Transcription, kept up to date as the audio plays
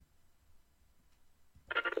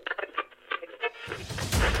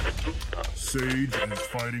Sage is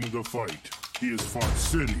fighting the fight. He has fought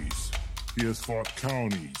cities. He has fought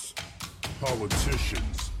counties,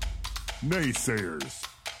 politicians, naysayers.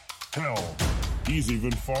 Hell, he's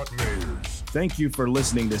even fought mayors. Thank you for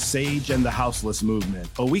listening to Sage and the Houseless Movement,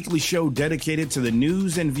 a weekly show dedicated to the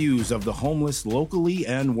news and views of the homeless locally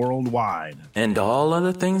and worldwide. And all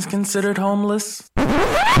other things considered homeless?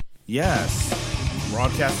 Yes.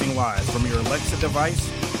 Broadcasting live from your Alexa device,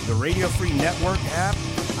 the Radio Free Network app,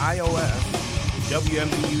 iOS,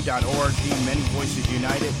 WMBU.org, Many Voices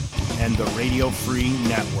United, and the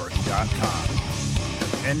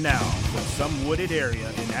RadioFreeNetwork.com. And now, from some wooded area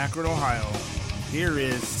in Akron, Ohio, here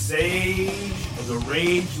is Sage the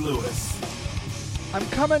Rage Lewis. I'm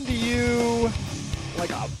coming to you like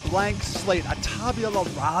a blank slate, a tabula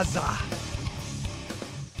rasa.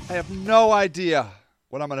 I have no idea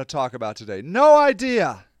what I'm going to talk about today. No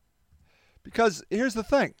idea. Because here's the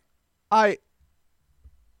thing. I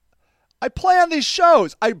plan these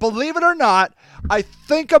shows. I believe it or not, I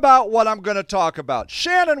think about what I'm going to talk about.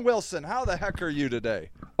 Shannon Wilson, how the heck are you today?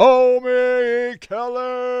 Omi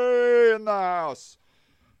Kelly in the house.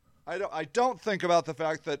 I don't think about the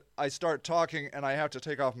fact that I start talking and I have to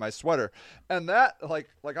take off my sweater. And that, like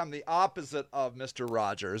I'm the opposite of Mr.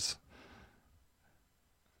 Rogers.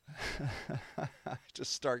 I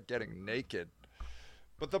just start getting naked.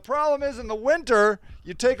 But the problem is in the winter,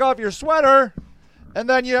 you take off your sweater and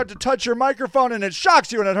then you have to touch your microphone and it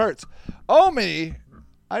shocks you and it hurts. Omi,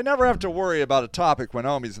 I never have to worry about a topic when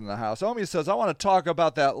Omi's in the house. Omi says, I want to talk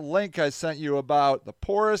about that link I sent you about the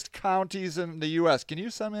poorest counties in the U.S. Can you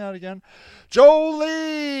send me that again?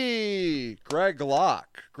 Jolie! Greg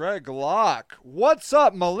Locke. What's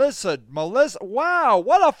up, Melissa? Wow,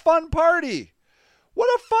 what a fun party. What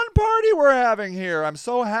a fun party we're having here. I'm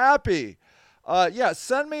so happy.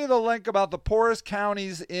 Send me the link about the poorest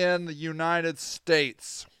counties in the United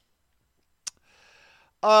States.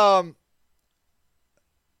 It's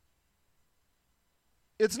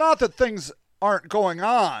not that things aren't going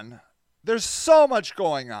on. There's so much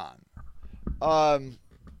going on.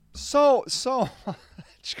 So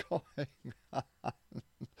much going on.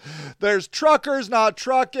 There's truckers not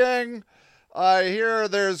trucking. I hear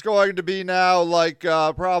there's going to be now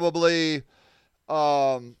probably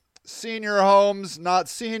senior homes not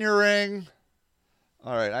senioring.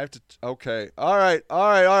 All right, I have to. Okay. All right.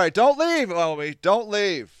 Don't leave, Omi. Don't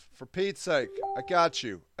leave. For Pete's sake. I got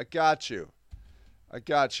you.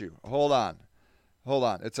 Hold on.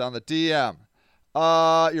 It's on the DM.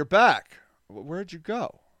 You're back. Where'd you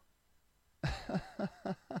go?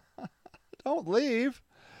 Don't leave.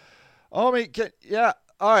 Omi, yeah.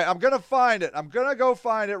 All right, I'm going to find it. I'm going to go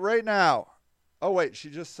find it right now. Oh, wait,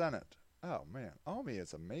 she just sent it. Oh, man. Omi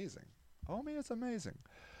is amazing. All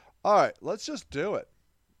right, let's just do it.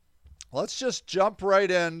 Let's just jump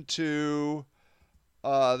right into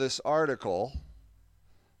this article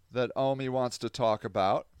that Omi wants to talk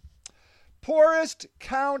about. Poorest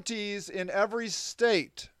counties in every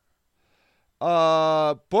state.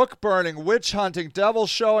 Book burning, witch hunting, devil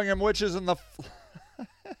showing him witches in the...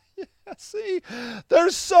 See,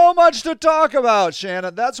 there's so much to talk about,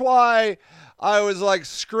 Shannon. That's why I was like,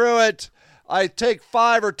 screw it. I take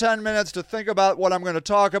 5 or 10 minutes to think about what I'm going to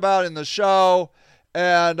talk about in the show.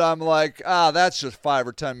 And I'm like, that's just 5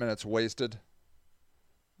 or 10 minutes wasted.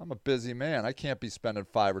 I'm a busy man. I can't be spending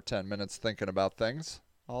 5 or 10 minutes thinking about things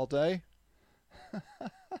all day.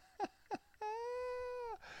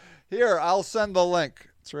 Here, I'll send the link.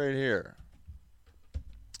 It's right here.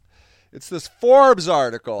 It's this Forbes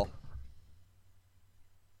article.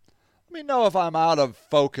 Let me know if I'm out of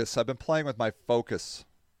focus. I've been playing with my focus.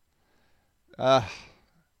 That's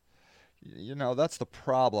the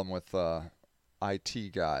problem with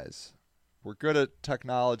IT guys. We're good at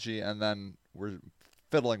technology, and then we're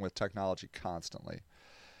fiddling with technology constantly.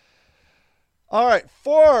 All right,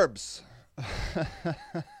 Forbes.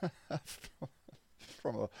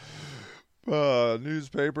 From a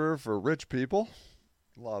newspaper for rich people.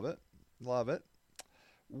 Love it.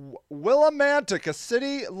 Willimantic, a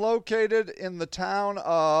city located in the town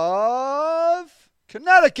of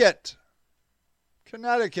Connecticut.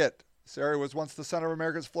 This area was once the center of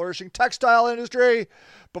America's flourishing textile industry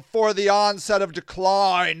before the onset of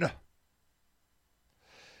decline.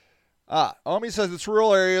 Omi says it's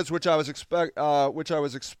rural areas, which I was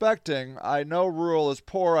expecting. I know rural is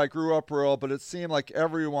poor. I grew up rural, but it seemed like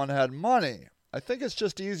everyone had money. I think it's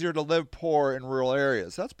just easier to live poor in rural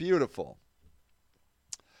areas. That's beautiful.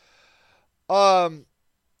 Well,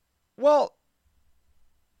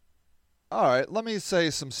 all right, let me say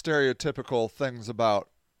some stereotypical things about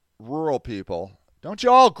rural people. Don't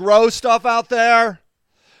you all grow stuff out there?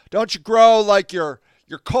 Don't you grow like your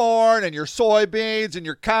your corn and your soybeans and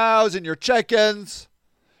your cows and your chickens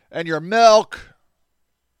and your milk.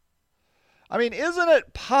 I mean, isn't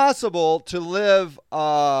it possible to live,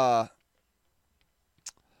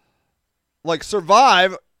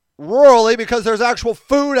 survive rurally because there's actual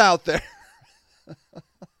food out there?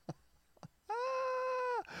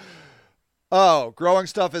 Oh, growing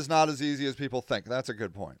stuff is not as easy as people think. That's a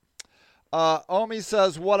good point. Omi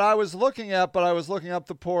says, what I was looking at, but I was looking up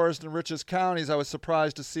the poorest and richest counties. I was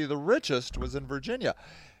surprised to see the richest was in Virginia.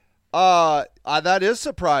 That is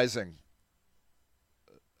surprising.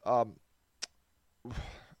 What,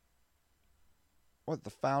 the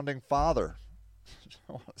founding father?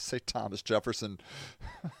 I want to say Thomas Jefferson,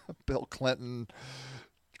 Bill Clinton,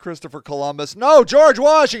 Christopher Columbus. No, George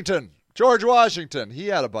Washington. George Washington. He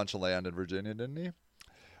had a bunch of land in Virginia, didn't he?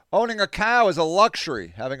 Owning a cow is a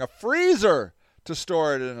luxury. Having a freezer to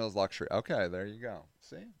store it in is luxury. Okay, there you go.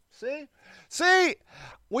 See?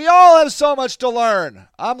 We all have so much to learn.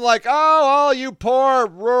 I'm like, oh, all you poor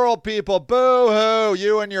rural people, boo-hoo,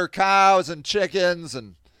 you and your cows and chickens.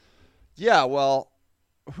 And yeah, well,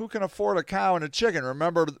 who can afford a cow and a chicken?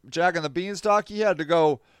 Remember Jack and the Beanstalk? He had to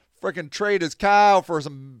go frickin' trade his cow for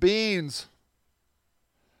some beans.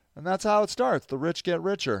 And that's how it starts. The rich get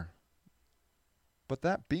richer. But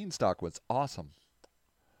that beanstalk was awesome.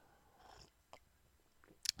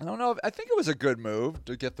 I don't know. I think it was a good move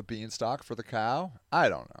to get the beanstalk for the cow. I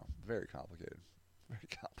don't know. Very complicated. Very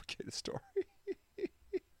complicated story.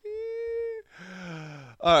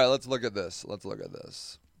 All right, let's look at this.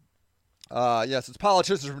 Yes, it's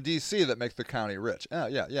politicians from D.C. that make the county rich. Yeah.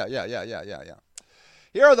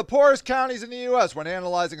 Here are the poorest counties in the U.S. when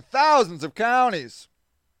analyzing thousands of counties.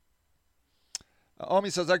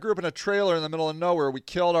 Omi says, I grew up in a trailer in the middle of nowhere. We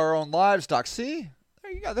killed our own livestock. See?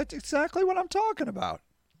 There you go. That's exactly what I'm talking about.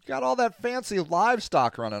 You got all that fancy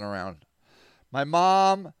livestock running around. My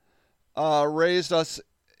mom raised us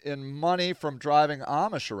in money from driving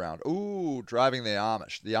Amish around. Ooh, driving the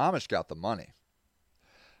Amish. The Amish got the money.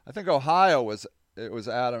 I think Ohio was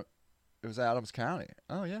Adams County.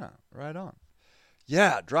 Oh, yeah. Right on.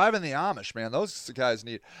 Yeah, driving the Amish, man. Those guys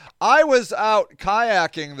need. I was out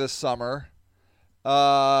kayaking this summer. In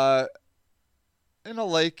a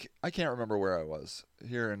lake. I can't remember where I was.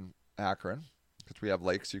 Here in Akron, because we have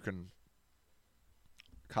lakes you can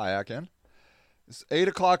kayak in. It's 8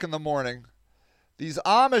 o'clock in the morning. These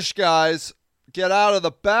Amish guys get out of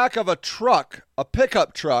the back of a truck, a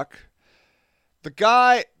pickup truck. The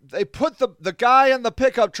guy in the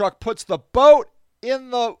pickup truck puts the boat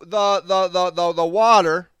in the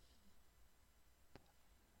water.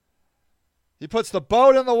 He puts the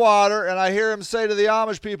boat in the water, and I hear him say to the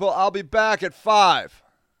Amish people, I'll be back at 5.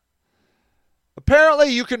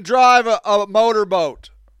 Apparently, you can drive a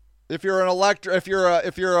motorboat if you're an an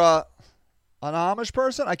Amish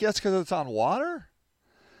person. I guess because it's on water.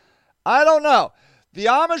 I don't know. The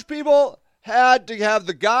Amish people had to have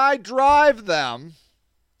the guy drive them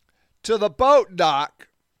to the boat dock.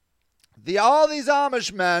 All these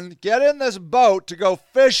Amish men get in this boat to go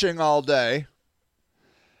fishing all day.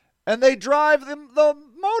 And they drive the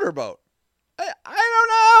motorboat. I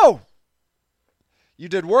don't know. You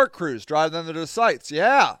did work crews, drive them to the sites.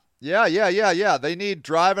 Yeah. They need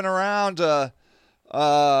driving around to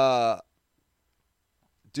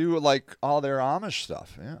do like all their Amish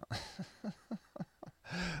stuff. Yeah.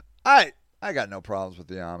 I got no problems with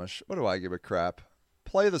the Amish. What do I give a crap?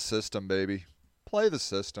 Play the system, baby. Play the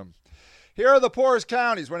system. Here are the poorest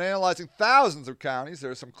counties. When analyzing thousands of counties,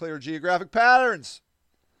 there are some clear geographic patterns.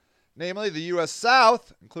 Namely, the U.S.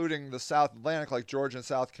 South, including the South Atlantic like Georgia and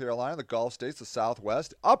South Carolina, the Gulf states, the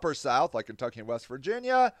Southwest, Upper South like Kentucky and West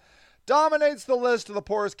Virginia, dominates the list of the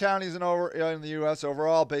poorest counties in the U.S.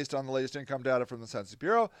 overall based on the latest income data from the Census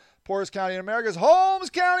Bureau. Poorest county in America is Holmes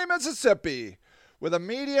County, Mississippi, with a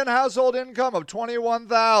median household income of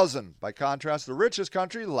 $21,000. By contrast, the richest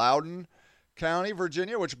country, Loudoun County,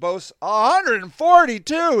 Virginia, which boasts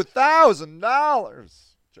 $142,000.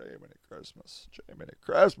 Jiminy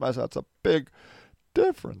Christmas. That's a big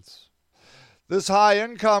difference. This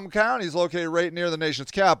high-income county is located right near the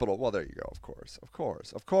nation's capital. Well, there you go. Of course.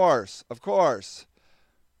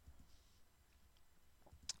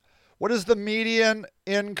 What is the median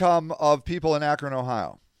income of people in Akron,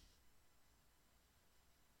 Ohio?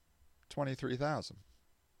 $23,000.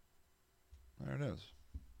 There it is.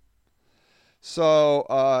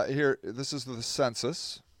 So here, this is the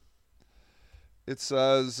census. It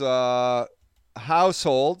says household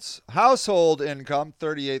income,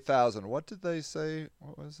 $38,000. What did they say?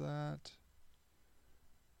 What was that?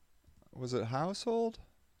 Was it household?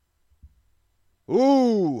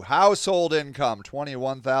 Ooh, household income,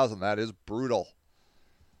 $21,000. That is brutal.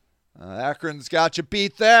 Akron's got you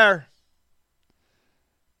beat there.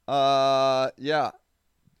 Yeah.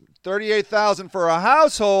 38,000 for a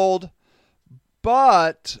household,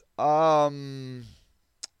 but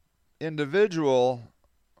individual.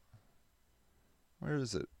 Where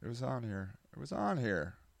is it? It was on here. It was on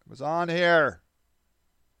here. It was on here.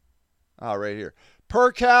 Oh, right here.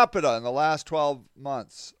 Per capita in the last 12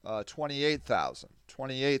 months, 28,000.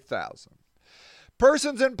 28,000.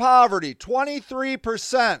 Persons in poverty,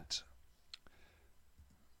 23%.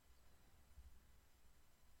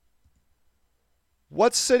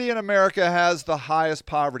 What city in America has the highest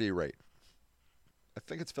poverty rate? I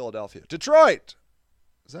think it's Philadelphia. Detroit.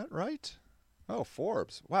 Is that right? Oh,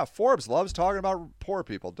 Forbes. Wow, Forbes loves talking about poor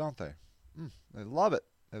people, don't they? They love it.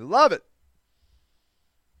 They love it.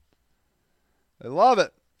 They love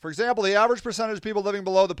it. For example, the average percentage of people living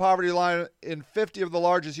below the poverty line in 50 of the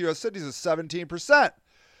largest U.S. cities is 17%,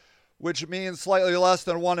 which means slightly less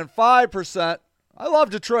than 1 in 5%. I love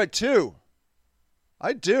Detroit, too.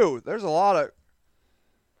 I do. There's a lot of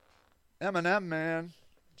Eminem, man.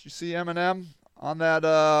 Did you see Eminem on that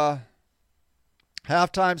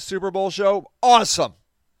halftime Super Bowl show? Awesome.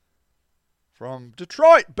 From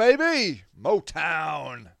Detroit, baby.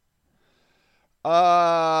 Motown.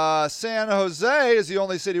 San Jose is the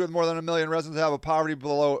only city with more than 1 million residents that have a poverty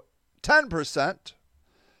below 10%.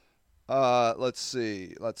 Let's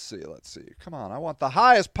see. Come on, I want the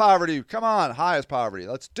highest poverty. Come on, highest poverty.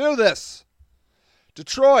 Let's do this.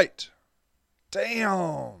 Detroit.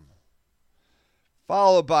 Damn.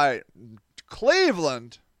 Followed by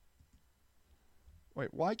Cleveland.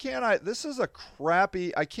 Wait, why can't I? This is a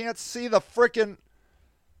crappy. I can't see the frickin'.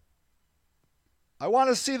 I want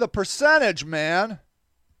to see the percentage, man.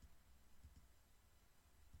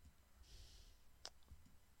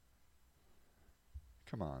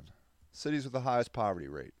 Come on. Cities with the highest poverty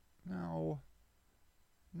rate. No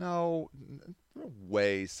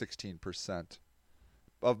way, 16%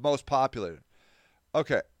 of most populated.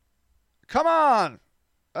 Okay. Come on.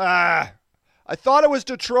 I thought it was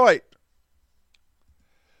Detroit.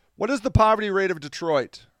 What is the poverty rate of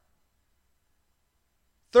Detroit?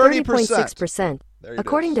 30.6%.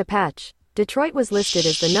 According to Patch, Detroit was listed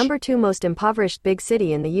as the number 2 most impoverished big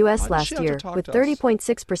city in the U.S. last year, with 30.6% of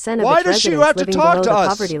its residents living below the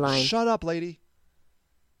poverty line. Shut up, lady.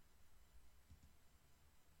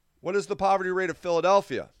 What is the poverty rate of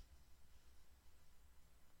Philadelphia?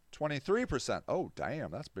 23%. Oh,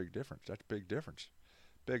 damn, that's big difference. That's big difference.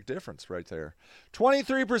 Big difference right there.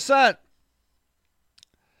 23%.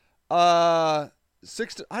 I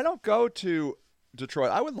don't go to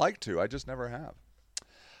Detroit. I would like to. I just never have.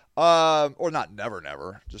 Or not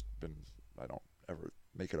never. Just been. I don't ever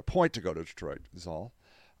make it a point to go to Detroit. Is all.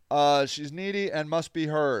 She's needy and must be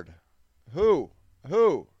heard. Who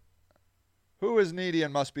is needy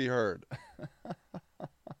and must be heard?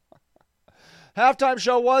 Halftime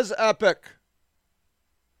show was epic.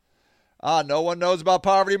 No one knows about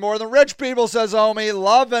poverty more than rich people, says Omi.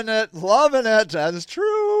 Loving it. That is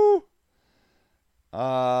true.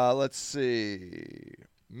 Let's see.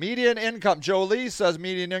 Median income. Jolie says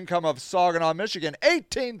median income of Saginaw, Michigan,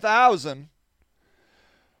 $18,000.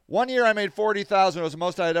 1 year I made $40,000. It was the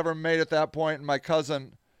most I had ever made at that point. And my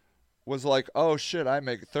cousin was like, oh, shit, I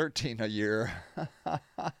make $13,000 a year.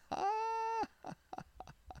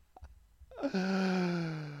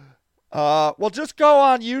 Well, just go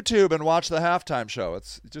on YouTube and watch the halftime show.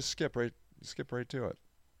 It's just skip right to it.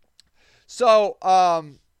 So,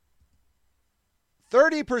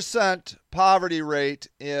 30% poverty rate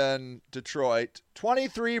in Detroit,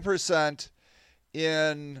 23%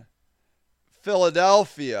 in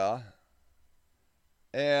Philadelphia,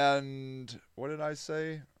 and what did I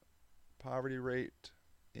say? Poverty rate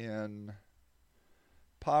in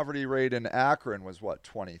Akron was what?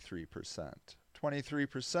 23%.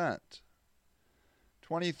 23%.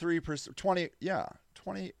 23%. 20. Yeah.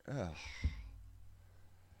 20.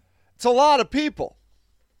 It's a lot of people.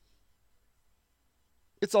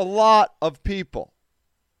 It's a lot of people.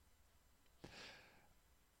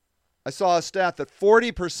 I saw a stat that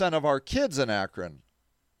 40% of our kids in Akron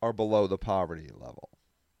are below the poverty level.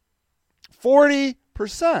 40%.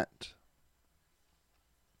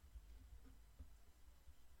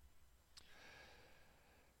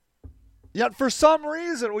 Yet for some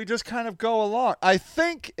reason, we just kind of go along. I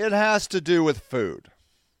think it has to do with food.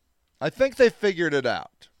 I think they figured it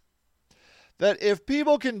out. That if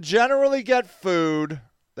people can generally get food,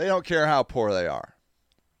 they don't care how poor they are.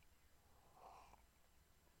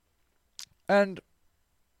 And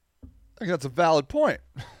I think that's a valid point.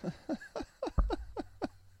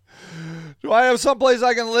 Do I have someplace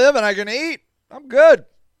I can live and I can eat? I'm good.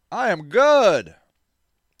 I am good.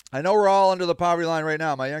 I know we're all under the poverty line right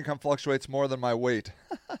now. My income fluctuates more than my weight.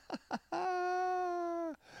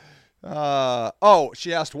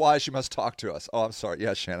 She asked why she must talk to us. Oh, I'm sorry.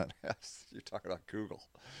 Yeah, Shannon. Yes, you're talking about Google.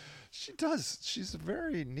 She does. She's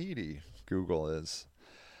very needy, Google is.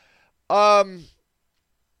 I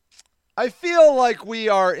feel like we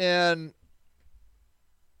are in...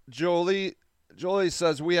 Jolie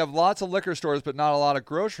says, we have lots of liquor stores, but not a lot of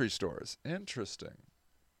grocery stores. Interesting.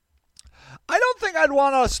 I don't think I'd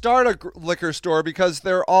want to start a liquor store because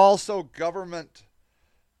they're all so government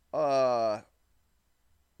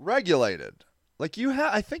regulated. Like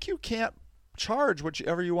I think you can't charge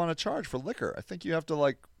whatever you want to charge for liquor. I think you have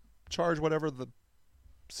to charge whatever the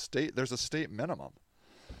state. There's a state minimum.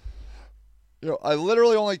 I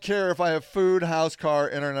literally only care if I have food, house, car,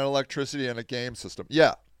 internet, electricity, and a game system.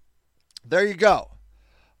 Yeah, there you go.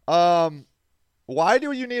 Why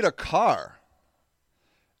do you need a car?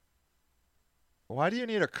 Why do you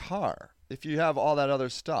need a car if you have all that other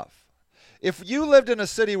stuff? If you lived in a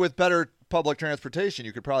city with better public transportation,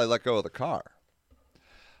 you could probably let go of the car.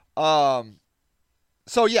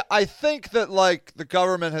 So yeah, I think that the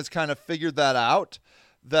government has kind of figured that out,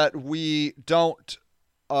 that we don't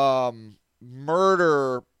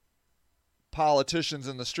murder politicians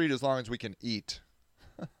in the street as long as we can eat.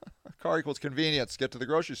 Car equals convenience. Get to the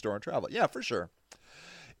grocery store and travel. Yeah, for sure.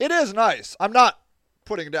 It is nice. I'm not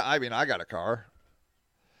putting down. I mean, I got a car.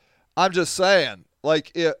 I'm just saying,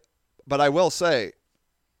 but I will say,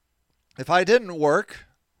 if I didn't work,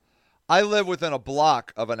 I live within a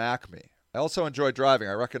block of an Acme. I also enjoy driving.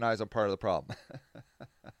 I recognize I'm part of the problem.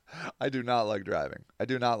 I do not like driving.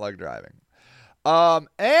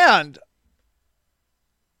 And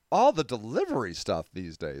all the delivery stuff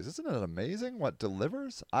these days. Isn't it amazing what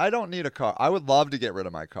delivers? I don't need a car. I would love to get rid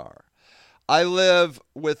of my car. I live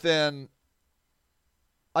within,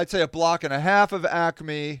 I'd say, a block and a half of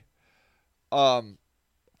Acme. 4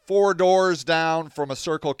 doors down from a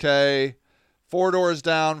Circle K, 4 doors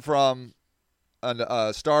down from a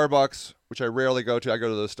Starbucks, which I rarely go to. I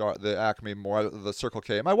go to the Acme more, the Circle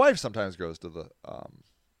K. My wife sometimes goes to the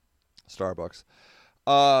Starbucks.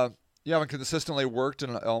 You haven't consistently worked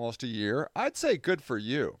in almost a year. I'd say good for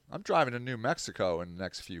you. I'm driving to New Mexico in the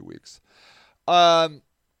next few weeks. So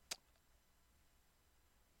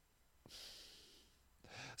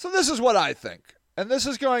this is what I think. And this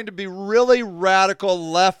is going to be really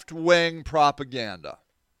radical left-wing propaganda.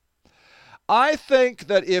 I think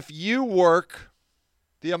that if you work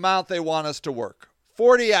the amount they want us to work,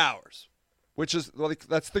 40 hours, which is,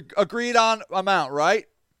 that's the agreed on amount, right?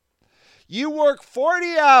 You work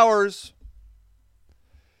 40 hours,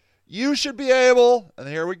 you should be able, and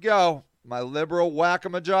here we go, my liberal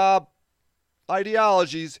whack-a-ma-job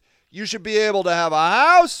ideologies, you should be able to have a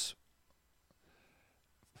house,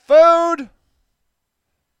 food,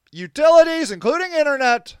 utilities, including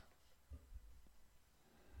internet,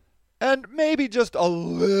 and maybe just a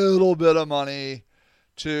little bit of money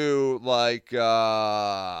to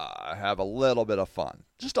have a little bit of fun.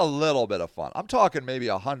 Just a little bit of fun. I'm talking maybe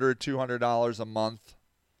 $100, $200 a month.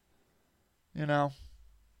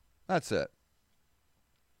 That's it.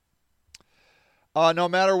 No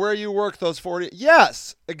matter where you work those 40.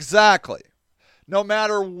 Yes, exactly. No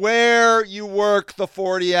matter where you work the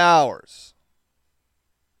 40 hours.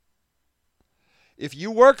 If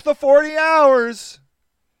you work the 40 hours,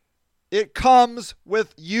 it comes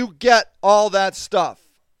with, you get all that stuff.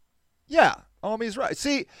 Yeah, Omi's right.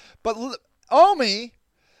 See, but Omi,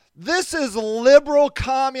 this is liberal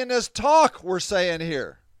communist talk we're saying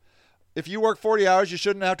here. If you work 40 hours, you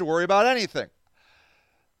shouldn't have to worry about anything.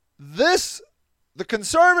 The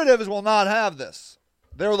conservatives will not have this.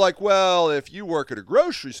 They're like, well, if you work at a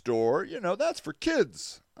grocery store, that's for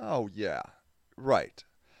kids. Oh, yeah, right.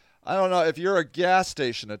 I don't know if you're a gas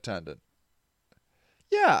station attendant.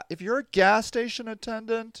 Yeah, if you're a gas station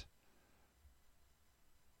attendant,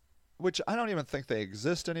 which I don't even think they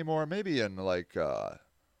exist anymore. Maybe in New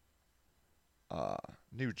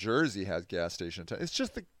Jersey has gas station attendants. It's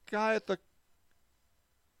just the guy at the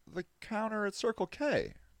counter at Circle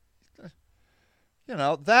K.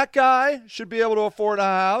 That guy should be able to afford a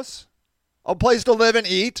house, a place to live and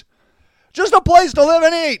eat. Just a place to live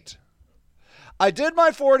and eat. I did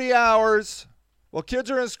my 40 hours. Well, kids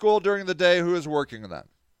are in school during the day. Who is working then?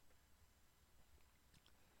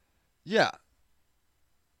 Yeah.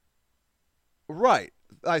 Right.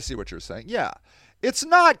 I see what you're saying. Yeah. It's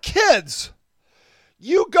not kids.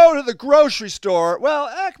 You go to the grocery store. Well,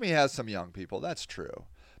 Acme has some young people. That's true.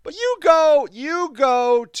 But you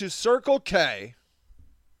go to Circle K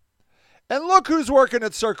and look who's working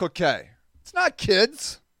at Circle K. It's not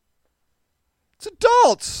kids. It's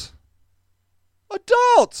adults.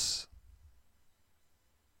 Adults.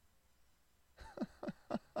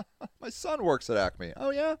 My son works at Acme. Oh,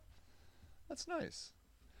 yeah? That's nice.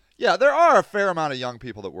 Yeah, there are a fair amount of young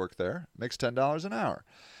people that work there. Makes $10 an hour.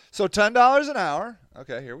 So $10 an hour.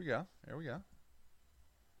 Okay, here we go.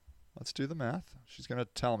 Let's do the math. She's going to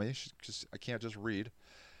tell me. I can't just read.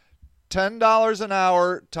 $10 an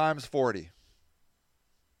hour times 40.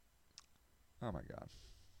 Oh, my God.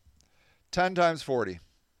 10 times 40.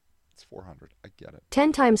 It's 400. I get it.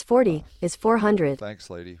 10 times 40 is 400. Thanks,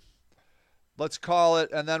 lady. Let's call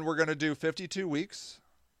it, and then we're going to do 52 weeks.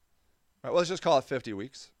 All right, well, let's just call it 50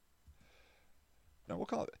 weeks. No, we'll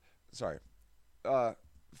call it,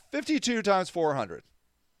 52 times 400.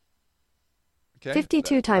 Okay.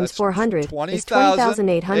 52 times 400 is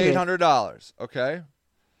 $20,800. $800. Okay.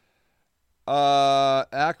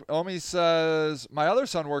 Omi says, my other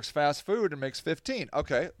son works fast food and makes 15.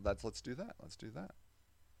 Okay, let's do that.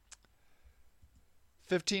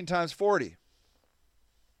 15 times 40.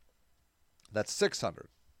 That's 600.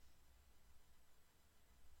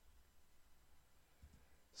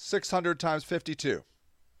 600 times 52.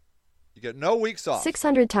 You get no weeks off.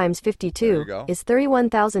 600 times 52 is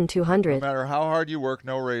 31,200. No matter how hard you work,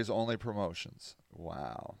 no raise, only promotions.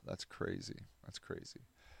 Wow, that's crazy.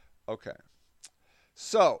 Okay.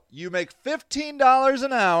 So, you make $15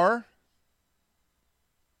 an hour.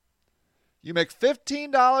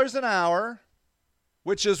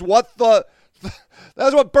 Which is what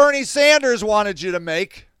that's what Bernie Sanders wanted you to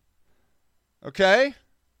make. Okay?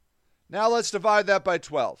 Now let's divide that by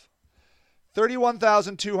 12.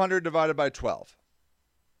 31,200 divided by 12.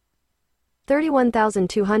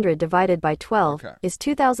 31,200 divided by 12 is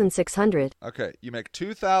 2,600. Okay, you make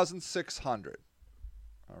 2,600.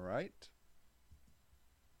 All right.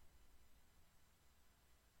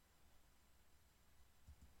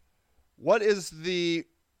 What is the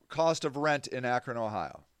cost of rent in Akron,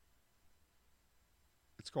 Ohio?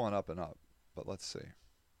 It's going up and up, but let's see.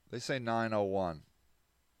 They say 901.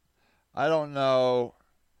 I don't know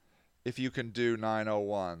if you can do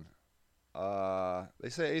 901. They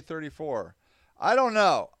say 834. I don't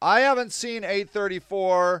know. I haven't seen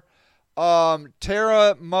 834.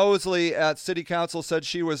 Tara Mosley at City Council said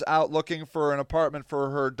she was out looking for an apartment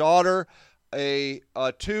for her daughter, a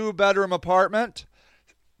 2-bedroom apartment.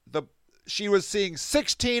 She was seeing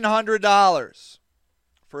 $1,600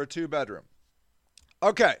 for a 2-bedroom.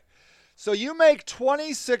 Okay, so you make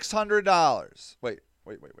 $2,600. Wait,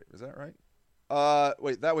 is that right?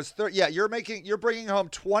 That was yeah. You're bringing home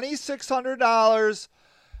 $2,600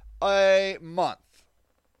 a month.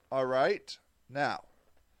 All right, now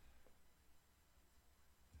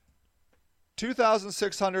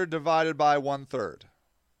 2,600 divided by 1/3.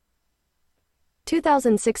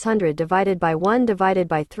 2,600 divided by 1 divided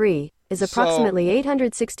by 3 is approximately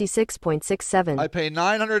 866.67. I pay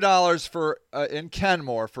 $900 for in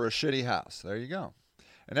Kenmore for a shitty house. There you go.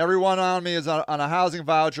 And everyone on me is on a housing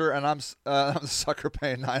voucher, and I'm a sucker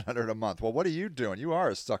paying $900 a month. Well, what are you doing? You are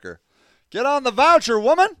a sucker. Get on the voucher,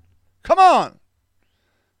 woman. Come on.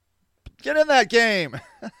 Get in that game.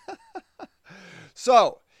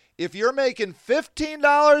 So, if you're making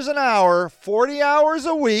 $15 an hour, 40 hours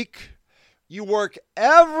a week, you work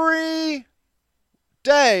every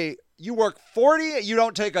day. You work 40. You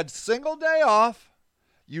don't take a single day off.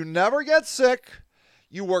 You never get sick.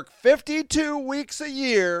 You work 52 weeks a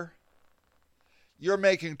year. You're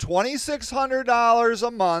making $2,600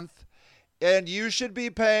 a month, and you should be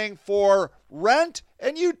paying for rent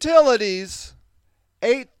and utilities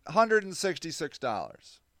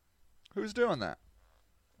 $866. Who's doing that?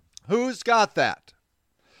 Who's got that?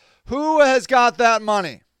 Who has got that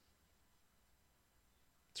money?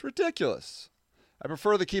 It's ridiculous. I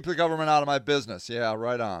prefer to keep the government out of my business. Yeah,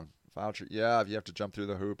 right on. Voucher. Yeah, if you have to jump through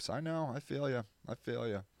the hoops. I know. I feel you.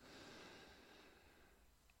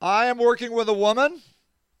 I am working with a woman.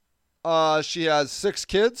 She has 6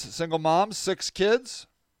 kids. Single mom, 6 kids.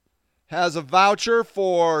 Has a voucher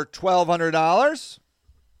for $1,200.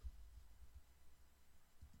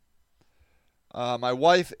 My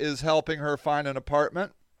wife is helping her find an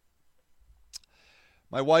apartment.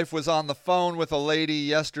 My wife was on the phone with a lady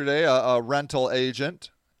yesterday, a rental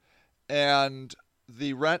agent, and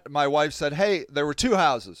my wife said, hey, there were 2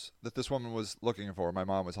 houses that this woman was looking for. My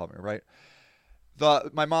mom was helping her, right?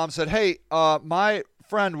 My mom said, hey, my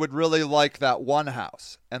friend would really like that one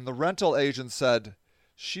house. And the rental agent said,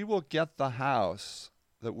 she will get the house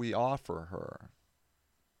that we offer her.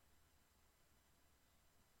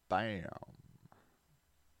 Bam.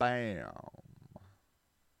 Bam.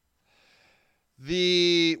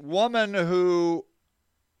 The woman who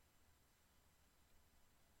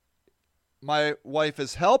my wife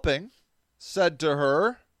is helping said to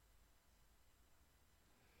her,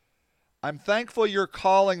 I'm thankful you're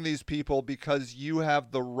calling these people because you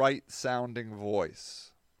have the right sounding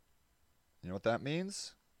voice. You know what that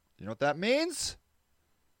means? You know what that means?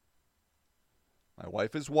 My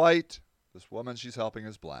wife is white. This woman she's helping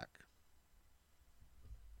is black.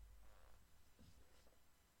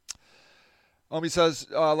 Omi says,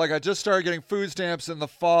 I just started getting food stamps in the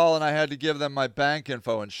fall and I had to give them my bank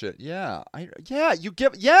info and shit. Yeah.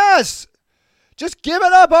 Yes! Just give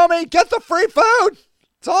it up, Omi. Get the free food.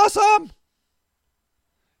 It's awesome.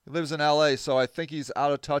 He lives in LA, so I think he's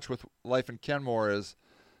out of touch with life in Kenmore is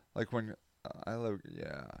like when I live.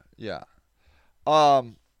 Yeah.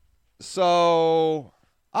 So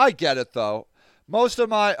I get it though.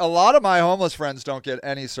 A lot of my homeless friends don't get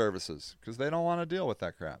any services because they don't want to deal with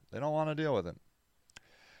that crap. They don't want to deal with it.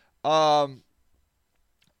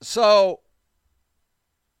 So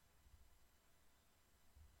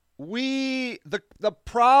the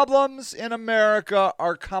problems in America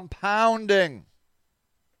are compounding.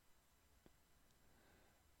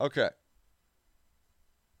 Okay.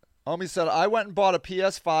 Omi said, I went and bought a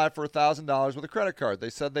PS5 for $1,000 with a credit card.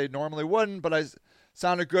 They said they normally wouldn't, but I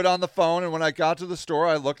sounded good on the phone, and when I got to the store,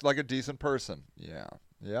 I looked like a decent person. Yeah.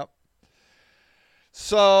 Yep.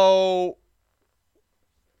 So,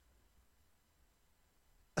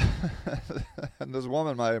 and this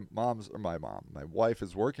woman my wife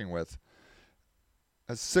is working with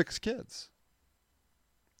has 6 kids.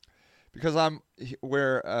 Because I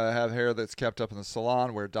have hair that's kept up in the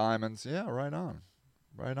salon, wear diamonds. Yeah, right on.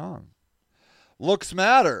 Right on. Looks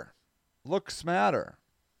matter. Looks matter.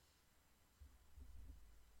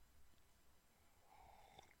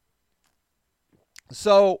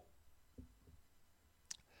 So,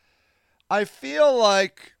 I feel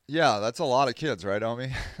like, yeah, that's a lot of kids, right,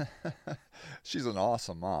 Omi? She's an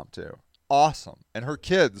awesome mom, too. Awesome. And her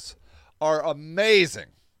kids are amazing.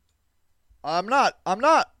 I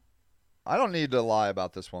don't need to lie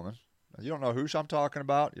about this woman. You don't know who I'm talking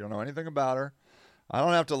about. You don't know anything about her. I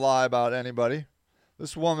don't have to lie about anybody.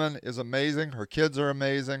 This woman is amazing. Her kids are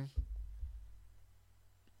amazing.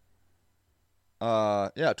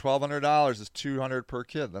 $1,200 is $200 per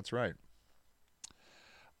kid. That's right.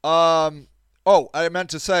 I meant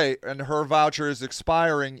to say, and her voucher is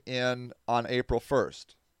expiring on April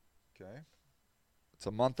 1st. Okay. It's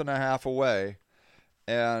a month and a half away.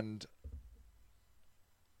 And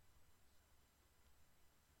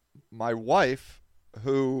my wife,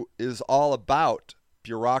 who is all about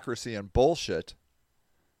bureaucracy and bullshit,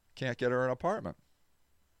 can't get her an apartment.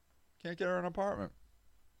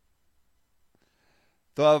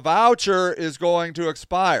 The voucher is going to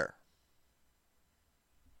expire.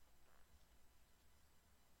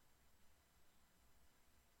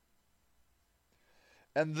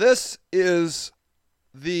 And this is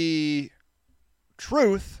the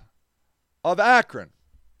truth of Akron.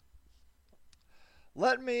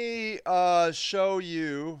 Let me show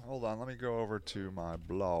you. Hold on. Let me go over to my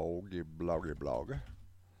blog.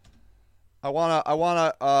 I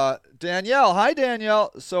wanna. Danielle. Hi,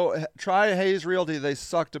 Danielle. So try Hayes Realty. They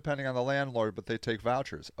suck depending on the landlord, but they take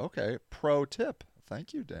vouchers. Okay. Pro tip.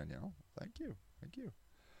 Thank you, Danielle. Thank you.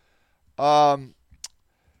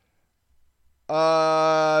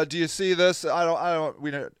 Do you see this?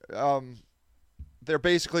 They're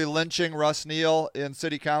basically lynching Russ Neal in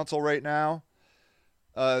city council right now.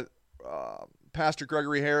 Pastor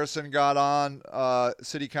Gregory Harrison got on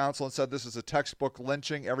city council and said this is a textbook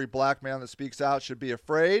lynching. Every black man that speaks out should be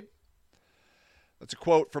afraid. That's a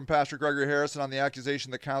quote from Pastor Gregory Harrison on the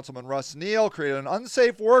accusation that Councilman Russ Neal created an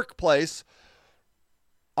unsafe workplace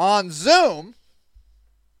on Zoom.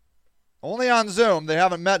 Only on Zoom. They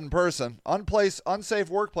haven't met in person. Unsafe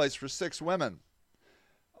workplace for 6 women.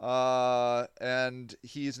 And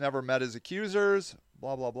he's never met his accusers.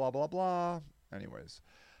 Blah, blah, blah, blah, blah. Anyways,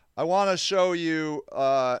 I want to show you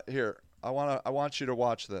here. I want you to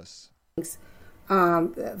watch this.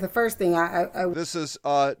 The first thing This is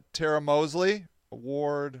Tara Mosley,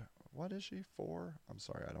 award. What is she for? I'm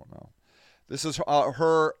sorry, I don't know. This is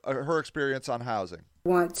her experience on housing.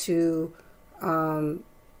 Want to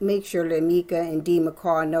make sure that Mika and Dee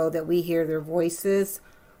McCall know that we hear their voices.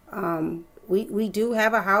 We do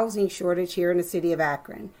have a housing shortage here in the city of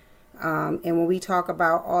Akron. And when we talk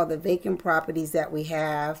about all the vacant properties that we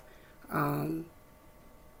have,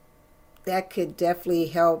 that could definitely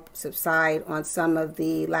help subside on some of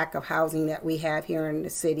the lack of housing that we have here in the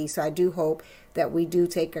city. So I do hope that we do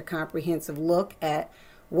take a comprehensive look at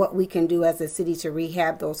what we can do as a city to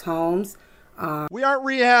rehab those homes. We aren't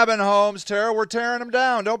rehabbing homes, Tara. We're tearing them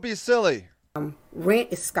down. Don't be silly. Rent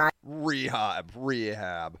is sky rehab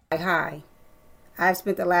high. I've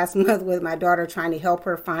spent the last month with my daughter trying to help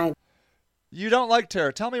her find. You don't like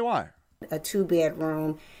Tara. Tell me why. A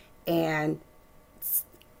 2-bedroom, and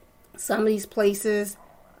some of these places,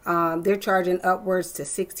 they're charging upwards to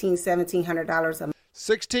 $1,600-$1,700 a month.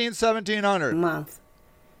 $1,600-$1,700 a month.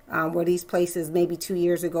 Where these places maybe 2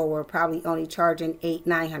 years ago were probably only charging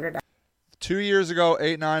 $800-$900. 2 years ago,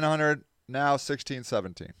 $800-$900. Now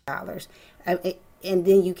 $1,600-$1,700. And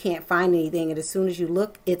then you can't find anything, and as soon as you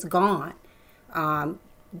look, it's gone.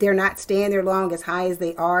 They're not staying there long, as high as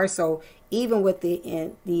they are. So even with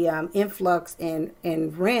the influx in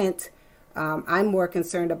rent, I'm more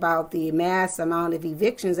concerned about the mass amount of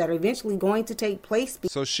evictions that are eventually going to take place.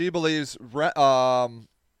 So she believes,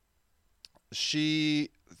 she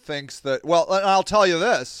thinks that, well, and I'll tell you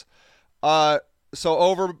this. So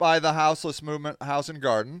over by the Houseless Movement House and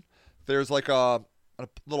Garden, there's like a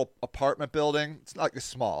little apartment building. It's not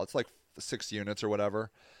small. It's like 6 units or whatever.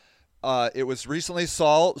 It was recently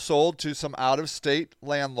sold to some out-of-state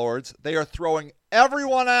landlords. They are throwing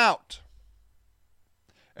everyone out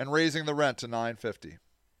and raising the rent to $950.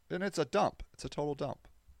 And it's a dump. It's a total dump.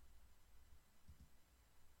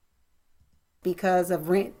 Because of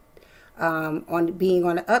rent on being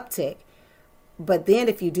on an uptick. But then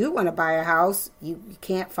if you do want to buy a house, you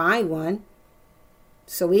can't find one.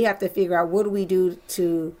 So we have to figure out what do we do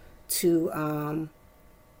to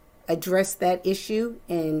address that issue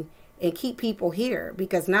and keep people here,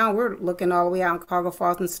 because now we're looking all the way out in Cargo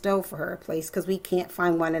Falls and Stowe for her place because we can't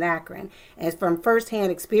find one in Akron. And from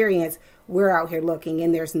firsthand experience, we're out here looking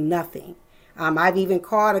and there's nothing. I've even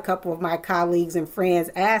called a couple of my colleagues and friends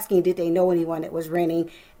asking did they know anyone that was renting,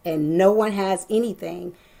 and no one has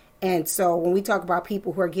anything. And so when we talk about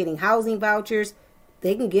people who are getting housing vouchers,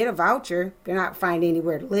 they can get a voucher. They're not finding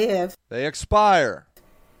anywhere to live. They expire.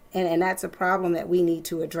 And that's a problem that we need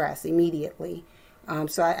to address immediately.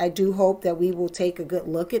 So I do hope that we will take a good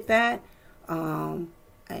look at that. And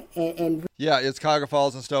yeah, is Cuyahoga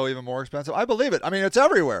Falls and Stowe even more expensive? I believe it. I mean, it's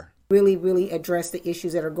everywhere. Really, really address the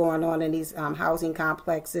issues that are going on in these housing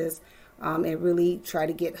complexes, and really try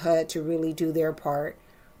to get HUD to really do their part.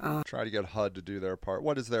 Try to get HUD to do their part.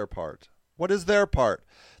 What is their part? What is their part?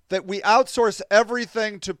 That we outsource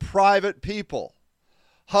everything to private people.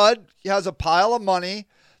 HUD has a pile of money.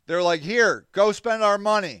 They're like, here, go spend our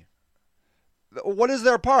money. What is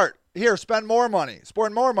their part? Here, spend more money.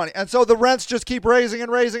 Spend more money. And so the rents just keep raising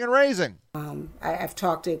and raising and raising. I've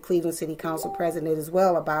talked to Cleveland City Council president as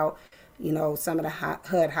well about, some of the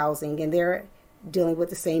HUD housing, and they're dealing with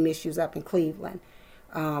the same issues up in Cleveland.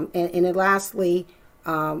 And then lastly,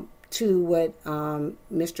 to what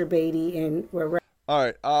Mr. Beatty and we're all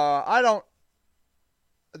right.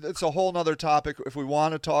 It's a whole nother topic. If we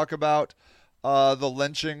want to talk about the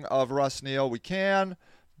lynching of Russ Neal, we can,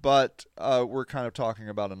 but we're kind of talking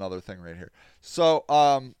about another thing right here. So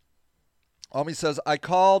Omi says, I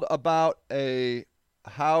called about a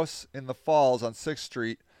house in the Falls on 6th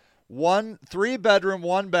Street, 3-bedroom,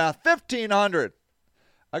 1-bath, $1,500.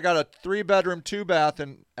 I got a 3-bedroom, 2-bath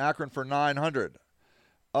in Akron for $900.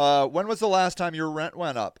 When was the last time your rent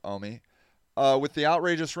went up, Omi? With the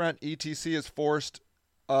outrageous rent, ECT is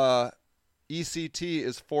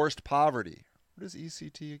forced poverty. What is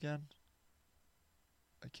ECT again?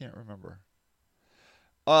 I can't remember.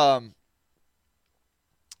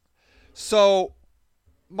 So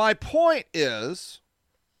my point is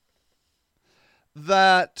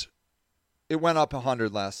that it went up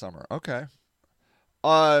 100 last summer. Okay.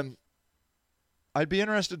 I'd be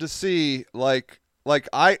interested to see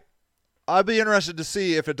I'd be interested to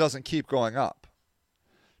see if it doesn't keep going up.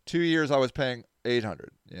 2 years I was paying $800.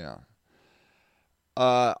 Yeah.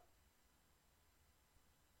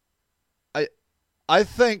 I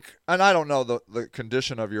think, and I don't know the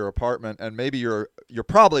condition of your apartment, and maybe you're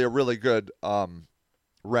probably a really good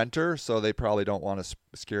renter, so they probably don't want to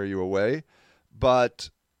scare you away. But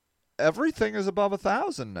everything is above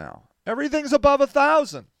 $1,000 now. Everything's above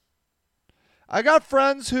 $1,000. I got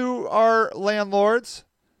friends who are landlords,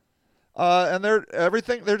 and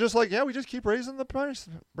they're just like, yeah, we just keep raising the price.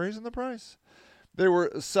 They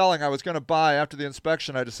were selling. I was going to buy after the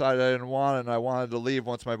inspection. I decided I didn't want it, and I wanted to leave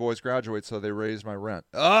once my boys graduate, so they raised my rent.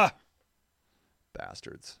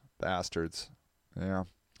 Bastards. Yeah.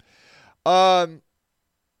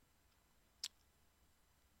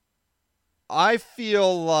 I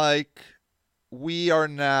feel like we are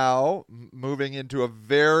now moving into a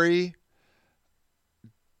very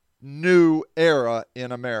new era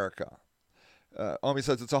in America. Omi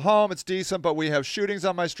says it's a home, it's decent, but we have shootings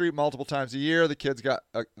on my street multiple times a year.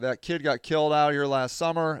 That kid got killed out here last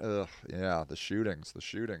summer. Ugh, yeah, the shootings.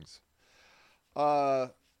 You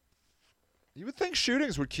would think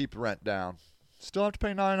shootings would keep rent down. Still have to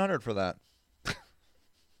pay $900 for that.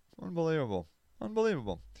 Unbelievable.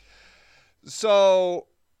 So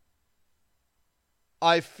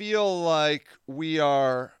I feel like we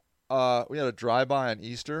had a drive-by on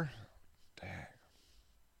Easter. Dang.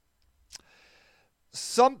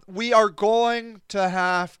 We are going to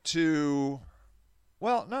have to,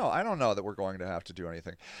 well, no, I don't know that we're going to have to do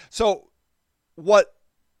anything. So what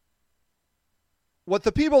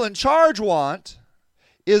the people in charge want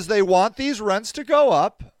is they want these rents to go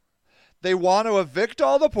up. They want to evict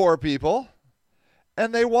all the poor people,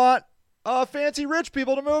 and they want fancy rich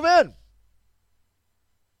people to move in.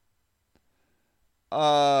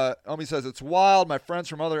 Omi says, it's wild. My friends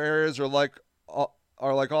from other areas are like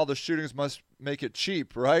all the shootings must make it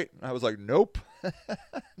cheap, right? And I was like, nope.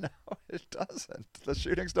 No, it doesn't. The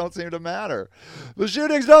shootings don't seem to matter.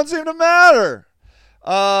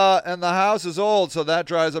 And the house is old, so that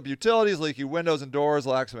dries up utilities, leaky windows and doors,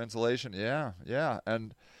 lacks of insulation. Yeah.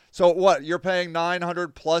 And so what? You're paying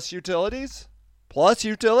 $900 plus utilities?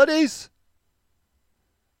 Jeez.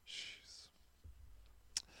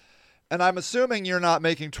 And I'm assuming you're not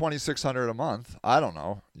making $2,600 a month. I don't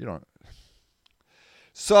know. You don't.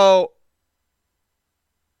 So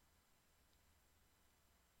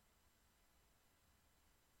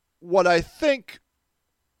what I think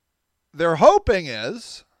they're hoping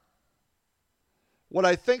is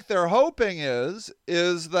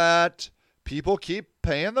that people keep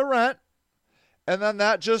paying the rent, and then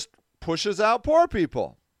that just pushes out poor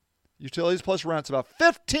people. Utilities plus rent's about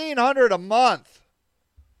 $1,500 a month.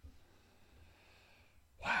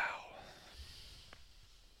 Wow.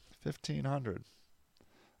 $1,500.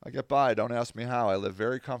 I get by. Don't ask me how. I live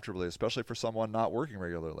very comfortably, especially for someone not working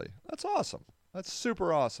regularly. That's awesome. That's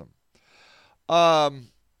super awesome. I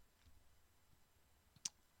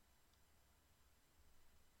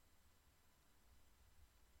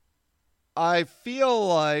feel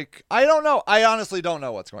like, I don't know. I honestly don't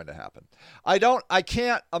know what's going to happen. I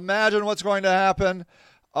can't imagine what's going to happen.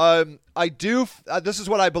 This is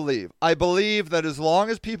what I believe. I believe that as long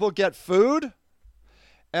as people get food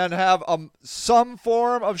and have some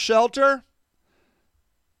form of shelter,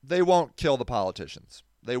 they won't kill the politicians.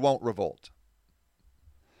 They won't revolt.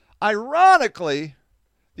 Ironically,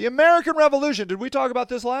 the American Revolution, did we talk about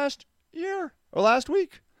this last year or last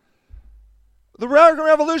week? The American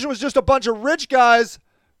Revolution was just a bunch of rich guys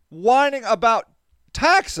whining about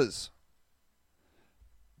taxes.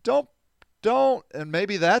 Don't, and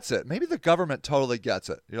maybe that's it. Maybe the government totally gets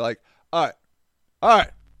it. You're like, all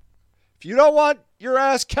right. If you don't want your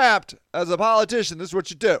ass capped as a politician, this is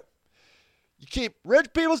what you do. You keep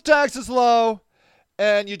rich people's taxes low,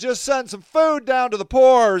 and you just send some food down to the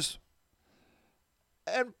poors,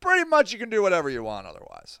 and pretty much you can do whatever you want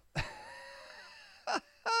otherwise.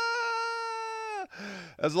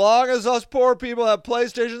 As long as us poor people have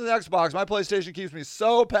PlayStations and Xbox, my PlayStation keeps me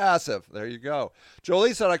so passive. There you go.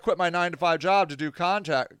 Jolie said I quit my 9-to-5 job to do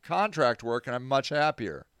contract work, and I'm much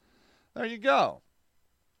happier. There you go.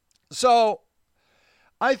 So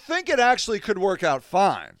I think it actually could work out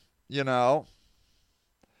fine, you know?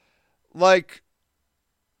 Like,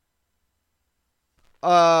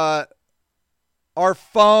 our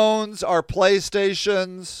phones, our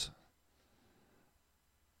PlayStations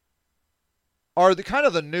are the kind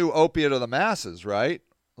of the new opiate of the masses, right?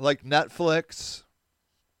 Like Netflix.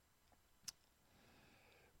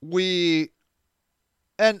 And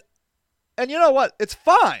you know what? It's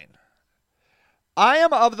fine. I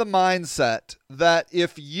am of the mindset that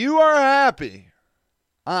if you are happy,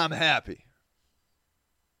 I'm happy.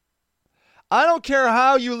 I don't care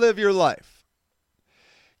how you live your life.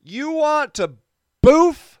 You want to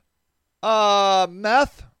boof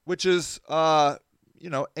meth, which is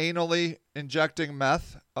anally injecting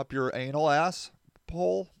meth up your anal ass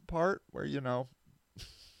hole part where, it's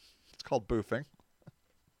called boofing.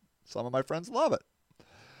 Some of my friends love it.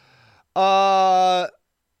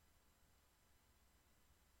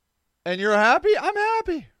 And you're happy? I'm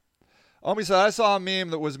happy. Omi said, I saw a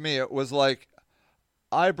meme that was me. It was like,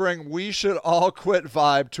 I bring we should all quit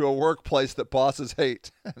vibe to a workplace that bosses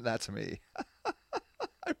hate. And that's me.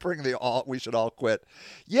 I bring we should all quit.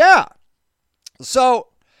 Yeah. So,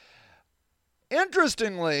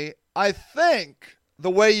 interestingly, I think the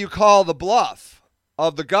way you call the bluff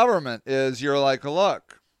of the government is you're like,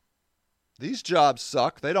 look, these jobs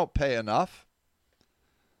suck. They don't pay enough.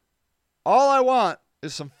 All I want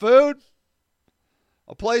is some food,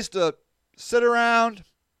 a place to sit around,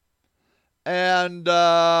 and,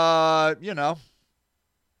 my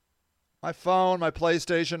phone, my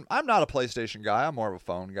PlayStation. I'm not a PlayStation guy. I'm more of a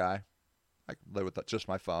phone guy. I can live with just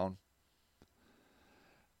my phone.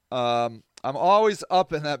 I'm always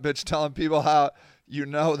up in that bitch telling people how,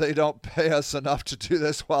 they don't pay us enough to do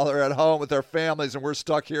this while they're at home with their families and we're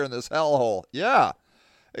stuck here in this hellhole. Yeah,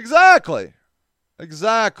 exactly.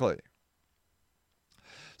 Exactly.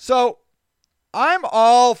 So I'm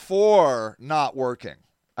all for not working.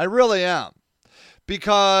 I really am.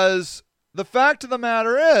 Because the fact of the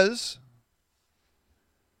matter is,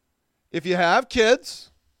 if you have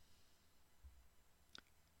kids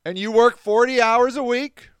and you work 40 hours a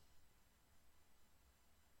week,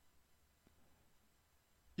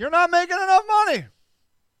 you're not making enough money.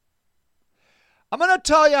 I'm going to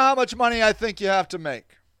tell you how much money I think you have to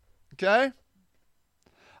make. Okay?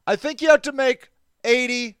 I think you have to make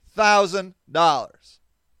 $80,000.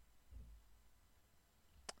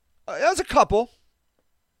 That's a couple.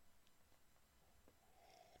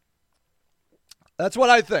 That's what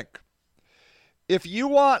I think. If you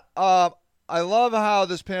want, I love how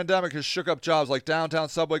this pandemic has shook up jobs, like downtown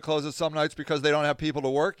Subway closes some nights because they don't have people to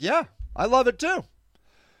work. Yeah, I love it too.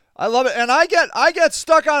 I love it. And I get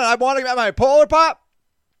stuck on it. I want to get my Polar Pop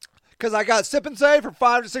because I got Sip and Save for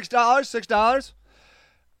 $5 to $6.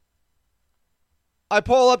 I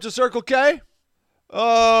pull up to Circle K.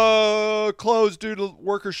 Closed due to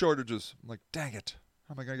worker shortages. I'm like, dang it.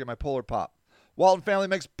 How am I going to get my Polar Pop? Walton family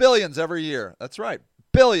makes billions every year. That's right.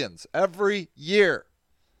 Billions every year.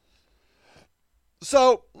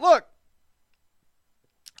 So, look,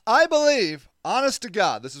 I believe, honest to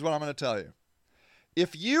God, this is what I'm going to tell you.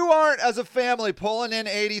 If you aren't, as a family, pulling in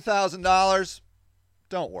 $80,000,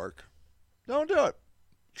 don't work. Don't do it.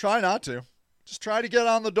 Try not to. Just try to get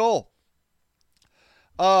on the dole.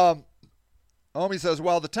 Omi says,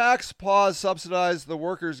 while the tax pause subsidized the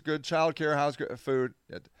workers' good child care, house, food,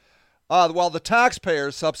 while the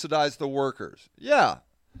taxpayers subsidize the workers. Yeah,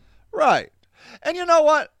 right. And you know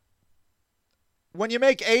what? When you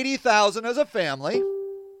make $80,000 as a family,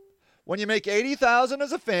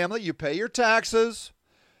 you pay your taxes.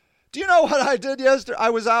 Do you know what I did yesterday? I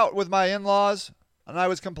was out with my in-laws, and I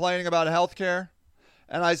was complaining about health care.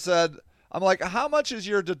 And I said, I'm like, how much is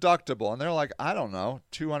your deductible? And they're like, I don't know,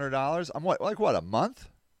 $200. I'm what, a month?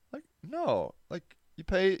 Like, no. Like, you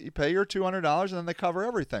pay your $200, and then they cover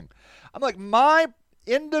everything. I'm like, my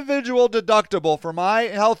individual deductible for my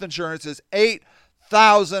health insurance is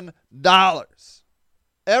 $8,000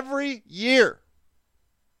 every year.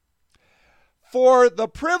 For the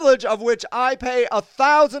privilege of which I pay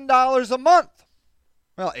 $1,000 a month.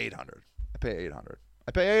 Well, $800. I pay $800.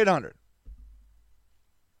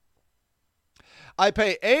 I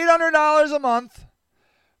pay $800 a month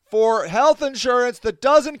for health insurance that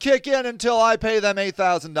doesn't kick in until I pay them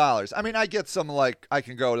 $8,000. I mean, I get some, like, I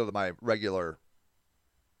can go to my regular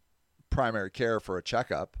primary care for a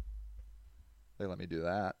checkup. They let me do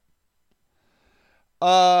that.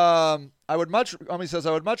 Omi says,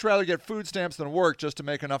 I would much rather get food stamps than work just to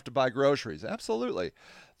make enough to buy groceries. Absolutely.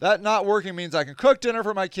 That not working means I can cook dinner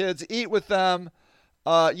for my kids, eat with them.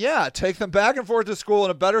 Take them back and forth to school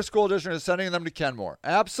in a better school district than sending them to Kenmore.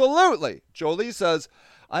 Absolutely. Jolie says,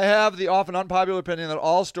 I have the often unpopular opinion that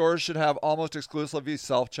all stores should have almost exclusively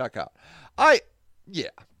self-checkout.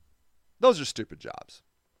 Those are stupid jobs.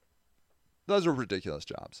 Those are ridiculous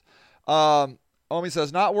jobs. Omi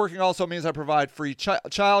says, not working also means I provide free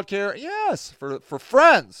child care. Yes, for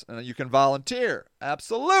friends. And you can volunteer.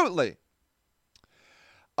 Absolutely.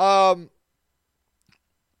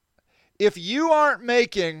 If you aren't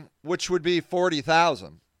making, which would be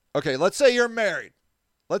 $40,000. Okay, let's say you're married.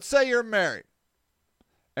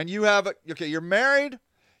 And you have, you're married.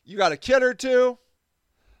 You got a kid or two.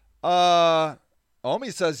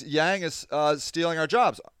 Omi says Yang is stealing our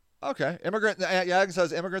jobs. Okay, Yang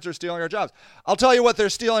says immigrants are stealing our jobs. I'll tell you what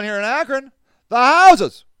they're stealing here in Akron. The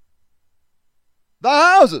houses.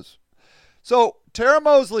 So Tara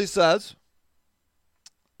Mosley says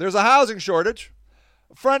there's a housing shortage.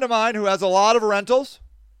 A friend of mine who has a lot of rentals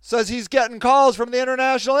says he's getting calls from the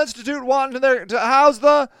International Institute wanting to house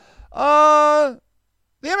the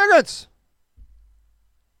immigrants.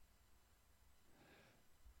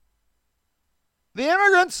 The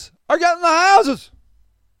immigrants are getting the houses,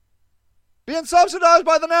 being subsidized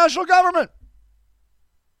by the national government.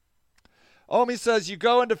 Omi says you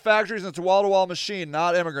go into factories and it's a wall-to-wall machine,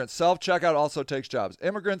 not immigrants. Self-checkout also takes jobs.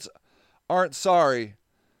 Immigrants aren't sorry.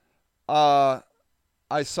 I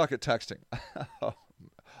suck at texting.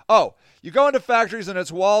 Oh, you go into factories and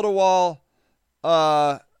it's wall-to-wall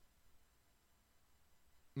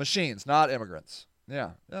machines, not immigrants. Yeah,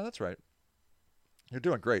 that's right. You're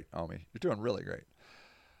doing great, Omi. You're doing really great.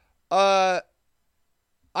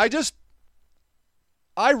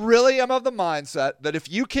 I really am of the mindset that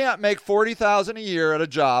if you can't make $40,000 a year at a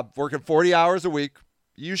job, working 40 hours a week,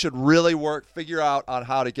 You should really figure out on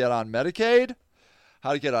how to get on Medicaid,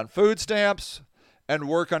 how to get on food stamps, and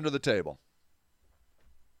work under the table.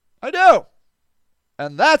 I do.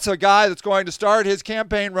 And that's a guy that's going to start his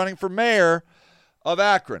campaign running for mayor of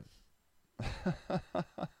Akron.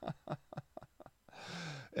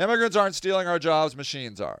 Immigrants aren't stealing our jobs,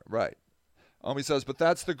 machines are. Right. Omi says, but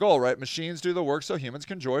that's the goal, right? Machines do the work so humans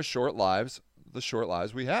can enjoy the short lives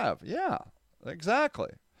we have. Yeah,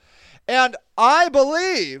 exactly. And I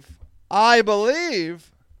believe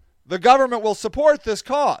the government will support this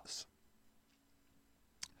cause.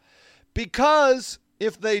 Because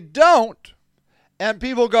if they don't, and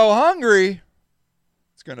people go hungry,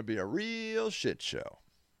 it's going to be a real shit show.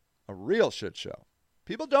 A real shit show.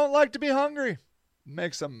 People don't like to be hungry. It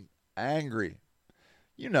makes them angry.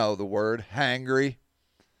 You know the word, hangry.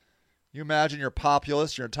 You imagine your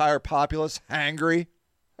populace, your entire populace, hangry.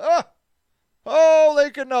 Ah!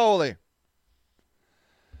 Holy cannoli.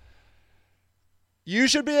 You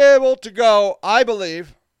should be able to go, I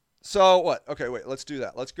believe. So what? Okay, wait, let's do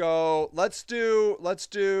that. Let's go. Let's do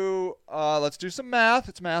some math.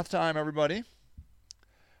 It's math time, everybody.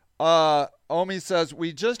 Omi says,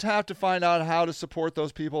 we just have to find out how to support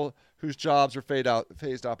those people whose jobs are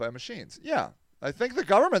phased out by machines. Yeah, I think the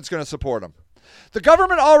government's going to support them. The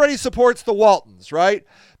government already supports the Waltons, right?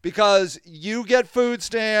 Because you get food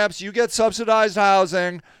stamps, you get subsidized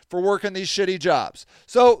housing for working these shitty jobs.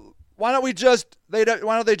 So why don't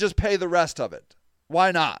they just pay the rest of it?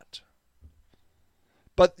 Why not?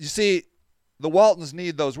 But you see, the Waltons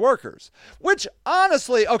need those workers, which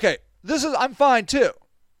honestly, okay, I'm fine too.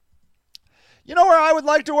 You know where I would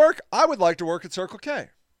like to work? I would like to work at Circle K.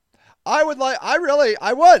 I would. I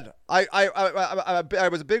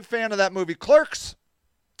was a big fan of that movie Clerks.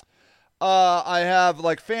 I have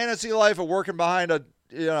like fantasy life of working behind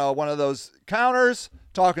one of those counters,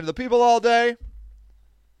 talking to the people all day.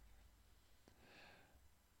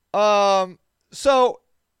 So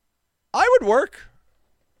I would work,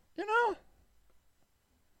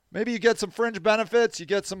 maybe you get some fringe benefits, you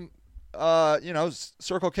get some,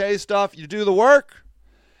 Circle K stuff, you do the work,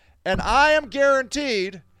 and I am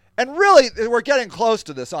guaranteed, and really we're getting close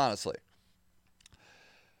to this, honestly.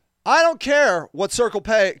 I don't care what Circle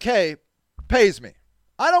K pays me.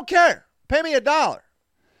 I don't care. Pay me $1.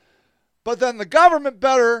 But then the government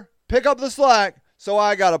better pick up the slack so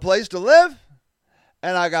I got a place to live,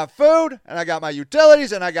 and I got food, and I got my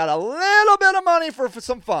utilities, and I got a little bit of money for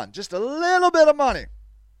some fun. Just a little bit of money.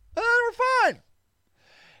 And we're fine.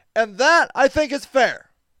 And that, I think, is fair.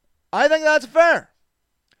 I think that's fair.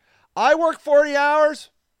 I work 40 hours.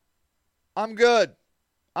 I'm good.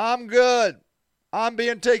 I'm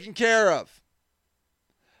being taken care of.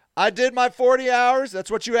 I did my 40 hours.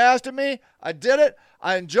 That's what you asked of me. I did it.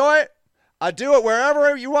 I enjoy it. I do it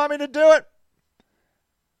wherever you want me to do it.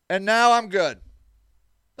 And now I'm good.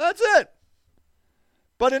 That's it.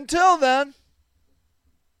 But until then,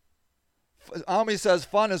 Omi says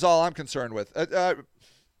fun is all I'm concerned with.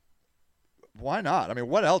 Why not? I mean,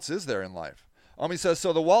 what else is there in life? Omi says,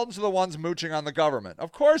 so the Waltons are the ones mooching on the government.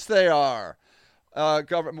 Of course they are.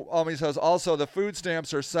 Omi says, also the food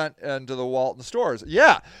stamps are sent into the Walton stores.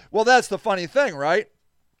 Yeah. Well, that's the funny thing, right?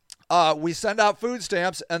 We send out food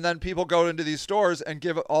stamps, and then people go into these stores and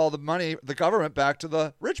give all the money, the government, back to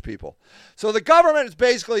the rich people. So the government is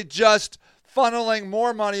basically just funneling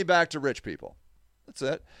more money back to rich people. That's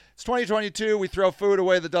it. It's 2022. We throw food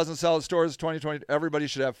away that doesn't sell at stores. It's 2020. Everybody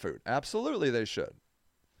should have food. Absolutely, they should.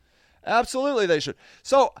 Absolutely, they should.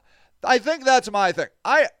 So I think that's my thing.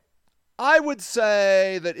 I would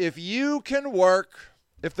say that if you can work,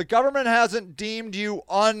 if the government hasn't deemed you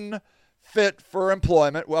unfit for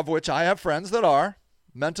employment, of which I have friends that are,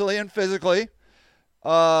 mentally and physically,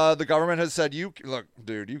 the government has said, look,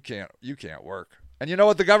 dude, you can't work. And you know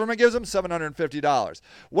what the government gives them? $750.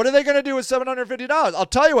 What are they going to do with $750? I'll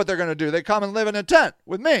tell you what they're going to do. They come and live in a tent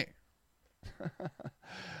with me.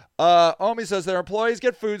 Omi says their employees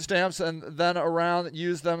get food stamps and then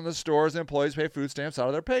use them in the stores. The employees pay food stamps out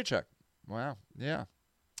of their paycheck. Wow. Yeah.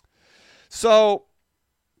 So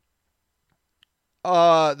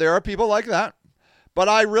there are people like that. But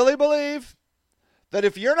I really believe that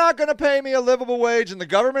if you're not going to pay me a livable wage and the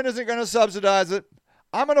government isn't going to subsidize it,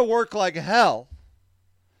 I'm going to work like hell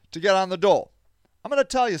to get on the dole. I'm going to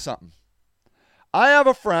tell you something. I have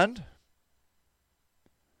a friend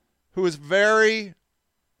who is very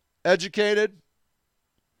educated,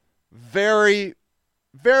 very,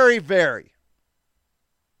 very, very.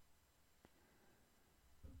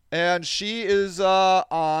 And she is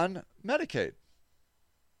on Medicaid.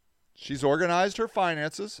 She's organized her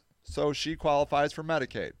finances, so she qualifies for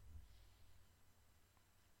Medicaid.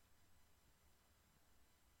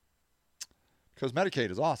 because Medicaid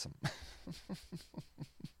is awesome.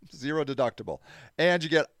 0 deductible. And you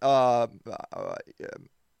get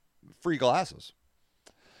free glasses.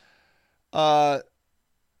 Omi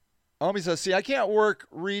says, see, I can't work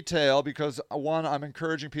retail because, 1, I'm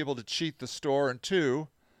encouraging people to cheat the store, and 2,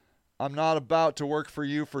 I'm not about to work for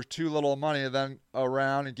you for too little money and then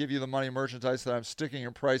around and give you the money merchandise that I'm sticking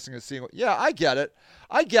and pricing and seeing. Yeah, I get it.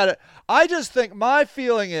 I just think my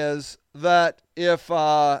feeling is that if,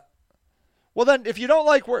 well, then if you don't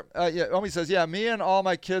like work, Omi says, yeah, me and all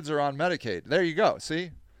my kids are on Medicaid. There you go. See?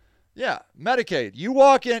 Yeah, Medicaid. You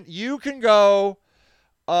walk in, you can go,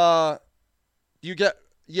 you get,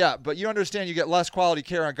 yeah, but you understand you get less quality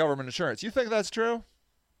care on government insurance. You think that's true?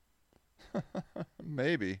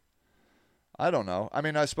 Maybe. I don't know. I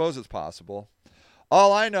mean, I suppose it's possible.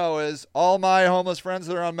 All I know is all my homeless friends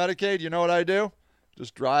that are on Medicaid, you know what I do?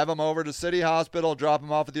 Just drive them over to City Hospital, drop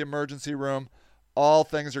them off at the emergency room. All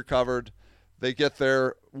things are covered. They get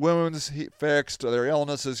their wounds fixed, their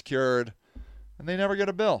illnesses cured, and they never get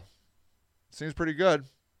a bill. Seems pretty good.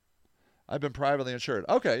 I've been privately insured.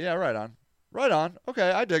 Okay, yeah, right on. Right on.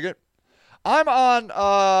 Okay, I dig it. I'm on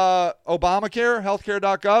Obamacare,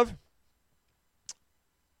 healthcare.gov.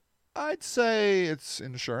 I'd say it's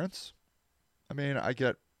insurance. I mean, I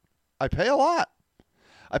pay a lot.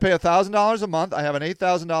 I pay $1,000 a month. I have an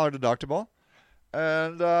 $8,000 deductible,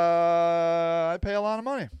 and I pay a lot of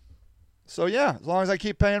money. So yeah, as long as I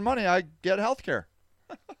keep paying money, I get health care.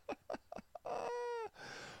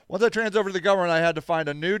 Once I transferred over to the government, I had to find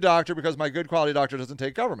a new doctor because my good quality doctor doesn't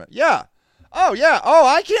take government. Yeah. Oh, yeah. Oh,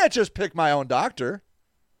 I can't just pick my own doctor.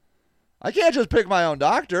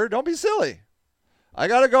 Don't be silly. I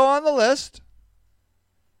got to go on the list.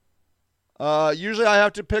 Usually I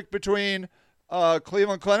have to pick between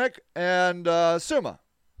Cleveland Clinic and Summa.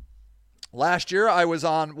 Last year I was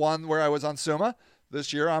on one where I was on Summa.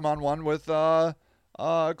 This year I'm on one with Cleveland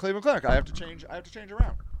Clinic. I have to change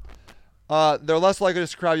around. They're less likely to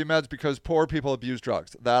prescribe you meds because poor people abuse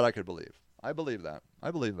drugs. That I could believe. I believe that.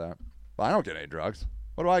 But I don't get any drugs.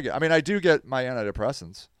 What do I get? I mean, I do get my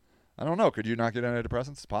antidepressants. I don't know. Could you not get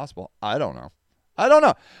antidepressants? It's possible. I don't know.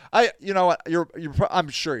 You know what? I'm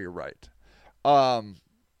sure you're right. In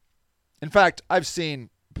fact, I've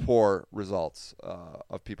seen poor results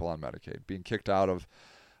of people on Medicaid being kicked out of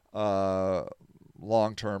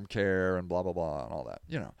long-term care and blah, blah, blah, and all that.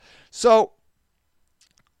 You know. So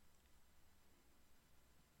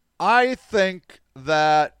I think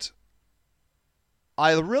that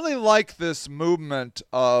I really like this movement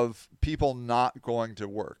of people not going to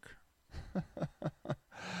work.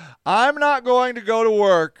 I'm not going to go to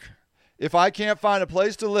work if I can't find a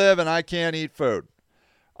place to live and I can't eat food.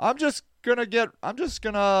 I'm just gonna go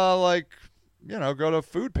to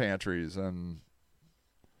food pantries and,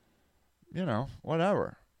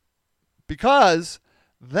 whatever. Because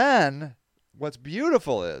then what's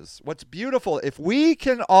beautiful, if we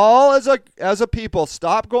can all as a people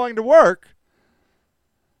stop going to work,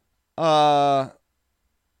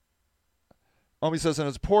 Omi says, and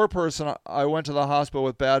as a poor person, I went to the hospital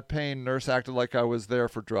with bad pain. Nurse acted like I was there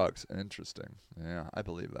for drugs. Interesting. Yeah, I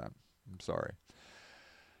believe that. I'm sorry.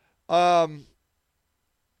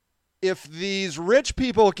 If these rich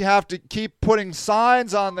people have to keep putting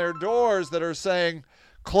signs on their doors that are saying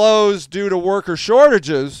closed due to worker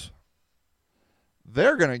shortages,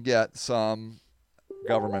 they're going to get some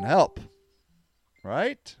government help,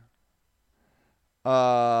 right?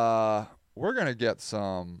 We're going to get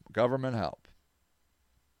some government help.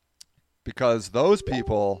 Because those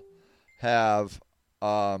people have,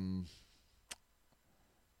 they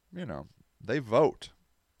vote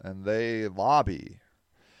and they lobby.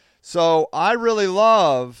 So I really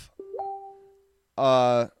love,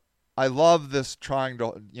 I love this trying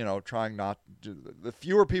not, the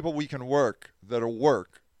fewer people we can work that'll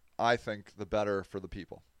work, I think the better for the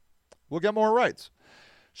people. We'll get more rights.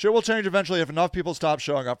 Shit will change eventually if enough people stop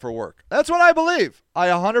showing up for work. That's what I believe. I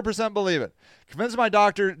 100% believe it. Convinced my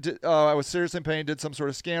doctor I was seriously in pain, did some sort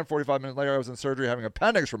of scan. 45 minutes later, I was in surgery having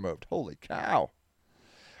appendix removed. Holy cow.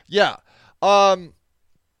 Yeah. I'm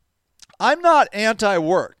not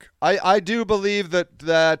anti-work. I do believe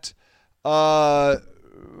that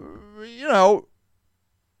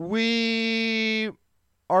we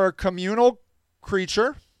are a communal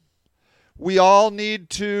creature. We all need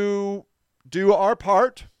to do our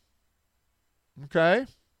part, okay?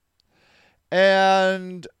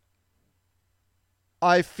 And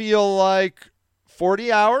I feel like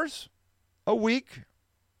 40 hours a week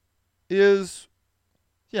is,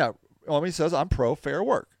 Omi says I'm pro fair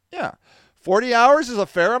work. Yeah, 40 hours is a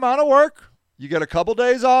fair amount of work. You get a couple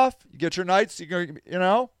days off. You get your nights,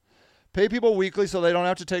 Pay people weekly so they don't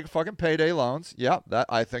have to take fucking payday loans. Yep,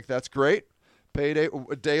 I think that's great. Payday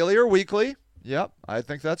daily or weekly. Yep, I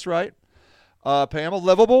think that's right. Pay them a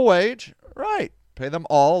livable wage. Right. Pay them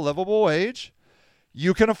all a livable wage.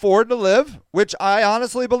 You can afford to live, which I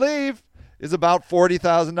honestly believe is about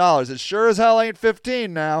 $40,000. It sure as hell ain't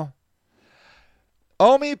 15 now.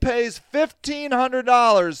 Omi pays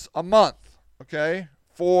 $1,500 a month, okay,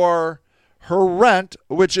 for her rent,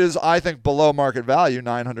 which is, I think, below market value,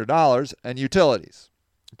 $900, and utilities,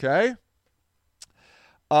 okay?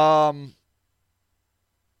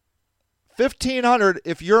 $1,500,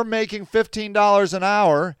 if you're making $15 an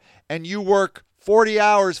hour and you work 40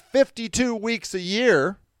 hours, 52 weeks a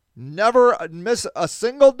year, never miss a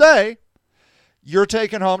single day, you're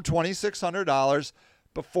taking home $2,600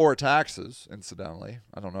 before taxes, incidentally.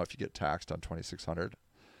 I don't know if you get taxed on $2,600.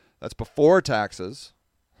 That's before taxes.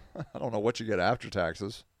 I don't know what you get after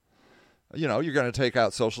taxes. You know, you're going to take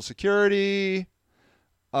out Social Security,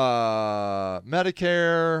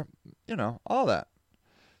 Medicare, you know, all that.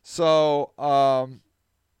 So,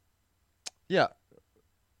 yeah.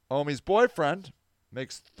 Omi's boyfriend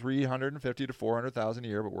makes $350,000 to $400,000 a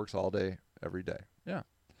year, but works all day, every day. Yeah.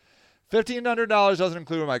 $1,500 doesn't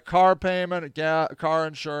include my car payment, car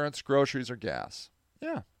insurance, groceries, or gas.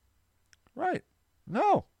 Yeah. Right.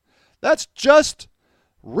 No. That's just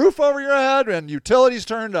roof over your head and utilities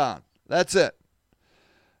turned on. That's it.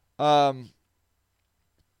 Yeah.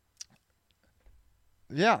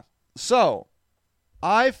 So,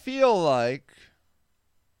 I feel like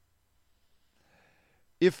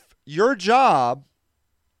if your job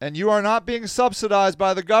and you are not being subsidized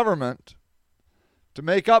by the government to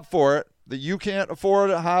make up for it, that you can't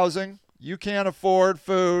afford housing, you can't afford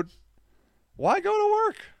food, why go to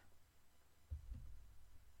work?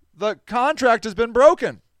 The contract has been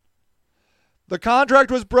broken. The contract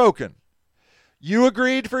was broken. You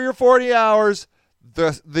agreed for your 40 hours.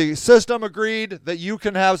 The system agreed that you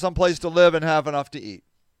can have some place to live and have enough to eat.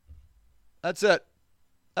 That's it.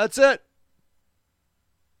 That's it.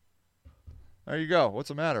 There you go. What's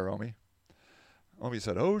the matter, Omi? Omi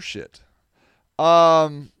said, oh, shit.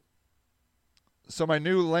 So my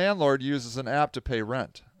new landlord uses an app to pay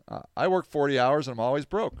rent. I work 40 hours and I'm always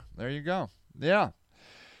broke. There you go. Yeah.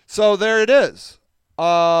 So there it is.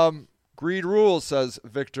 Greed rules, says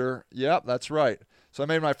Victor. Yep, that's right. So I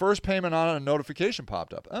made my first payment on it and a notification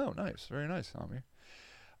popped up. Oh, nice. Very nice, Omi.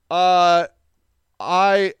 I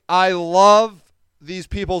love these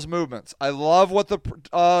people's movements. I love what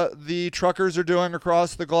the truckers are doing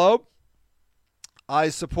across the globe. I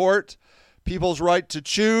support people's right to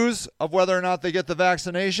choose of whether or not they get the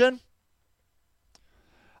vaccination.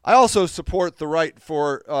 I also support the right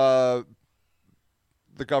for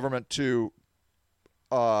the government to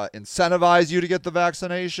incentivize you to get the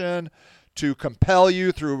vaccination, to compel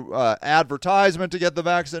you through advertisement to get the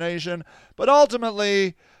vaccination. But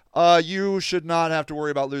ultimately, you should not have to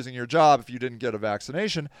worry about losing your job if you didn't get a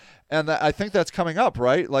vaccination. And I think that's coming up,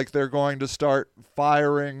 right? Like they're going to start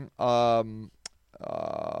firing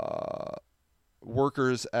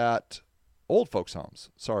workers at old folks' homes.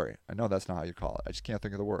 Sorry, I know that's not how you call it. I just can't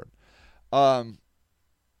think of the word.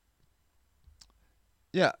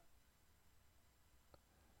 Yeah.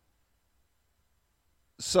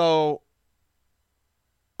 So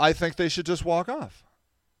I think they should just walk off.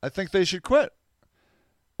 I think they should quit.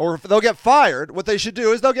 Or if they'll get fired, what they should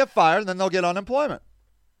do is they'll get fired and then they'll get unemployment.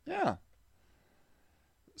 Yeah.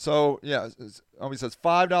 So, yeah, Omi says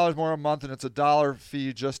 $5 more a month and it's $1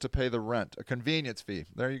 fee just to pay the rent. A convenience fee.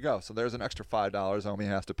 There you go. So there's an extra $5 Omi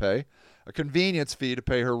has to pay. A convenience fee to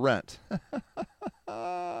pay her rent.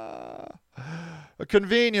 A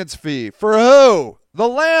convenience fee. For who? The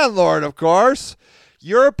landlord, of course.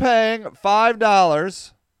 You're paying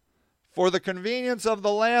 $5 for the convenience of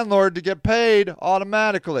the landlord to get paid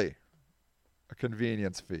automatically. A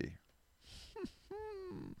convenience fee.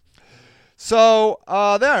 So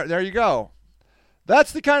there you go.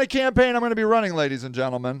 That's the kind of campaign I'm going to be running, ladies and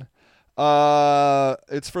gentlemen.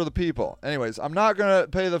 It's for the people. Anyways, I'm not going to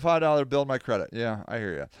pay the $5 to build my credit. Yeah, I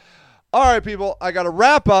hear you. All right, people, I got to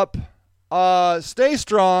wrap up. Stay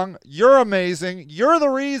strong. You're amazing. You're the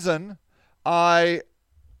reason I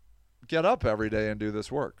get up every day and do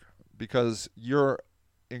this work, because you're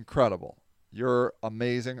incredible. You're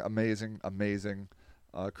amazing, amazing, amazing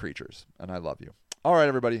creatures, and I love you. All right,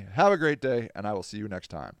 everybody, have a great day, and I will see you next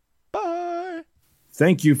time. Bye.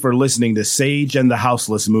 Thank you for listening to Sage and the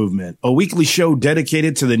Houseless Movement, a weekly show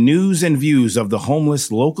dedicated to the news and views of the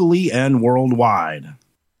homeless locally and worldwide.